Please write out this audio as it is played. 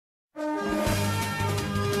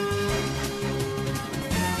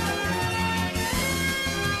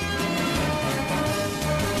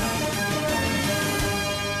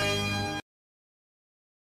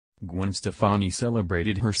Gwen Stefani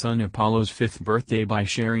celebrated her son Apollo's 5th birthday by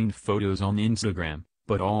sharing photos on Instagram,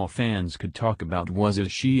 but all fans could talk about was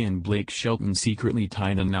as she and Blake Shelton secretly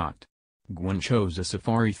tied a knot. Gwen chose a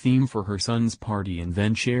safari theme for her son's party and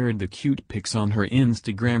then shared the cute pics on her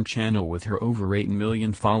Instagram channel with her over 8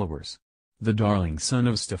 million followers. The darling son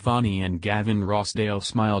of Stefani and Gavin Rossdale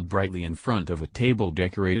smiled brightly in front of a table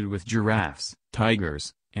decorated with giraffes,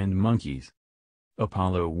 tigers, and monkeys.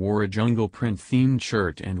 Apollo wore a jungle print-themed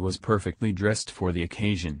shirt and was perfectly dressed for the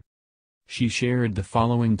occasion. She shared the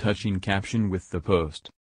following touching caption with the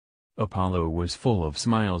post. Apollo was full of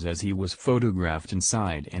smiles as he was photographed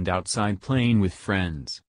inside and outside playing with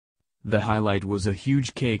friends. The highlight was a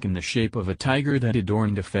huge cake in the shape of a tiger that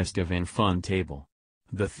adorned a festive and fun table.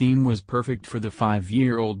 The theme was perfect for the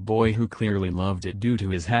 5-year-old boy who clearly loved it due to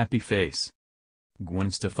his happy face.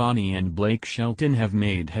 Gwen Stefani and Blake Shelton have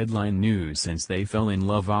made headline news since they fell in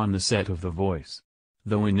love on the set of The Voice.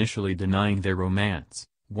 Though initially denying their romance,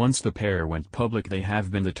 once the pair went public they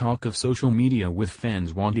have been the talk of social media with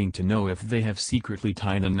fans wanting to know if they have secretly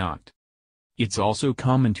tied a knot. It's also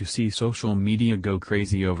common to see social media go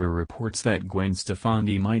crazy over reports that Gwen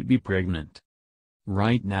Stefani might be pregnant.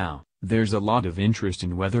 Right now, there's a lot of interest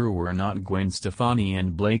in whether or not Gwen Stefani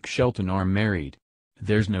and Blake Shelton are married.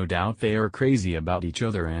 There's no doubt they are crazy about each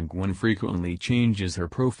other and Gwen frequently changes her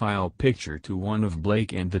profile picture to one of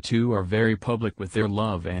Blake and the two are very public with their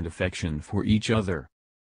love and affection for each other.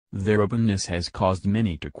 Their openness has caused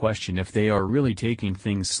many to question if they are really taking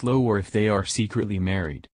things slow or if they are secretly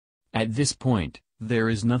married. At this point, there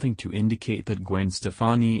is nothing to indicate that Gwen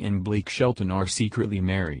Stefani and Blake Shelton are secretly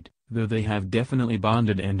married, though they have definitely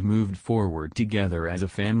bonded and moved forward together as a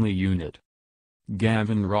family unit.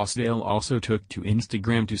 Gavin Rossdale also took to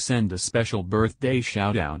Instagram to send a special birthday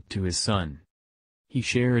shout-out to his son. He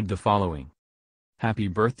shared the following. Happy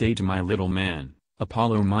birthday to my little man,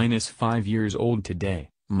 Apollo -5 years old today,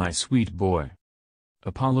 my sweet boy.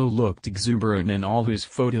 Apollo looked exuberant in all his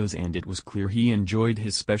photos and it was clear he enjoyed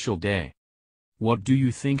his special day. What do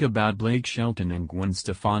you think about Blake Shelton and Gwen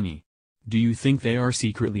Stefani? Do you think they are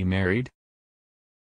secretly married?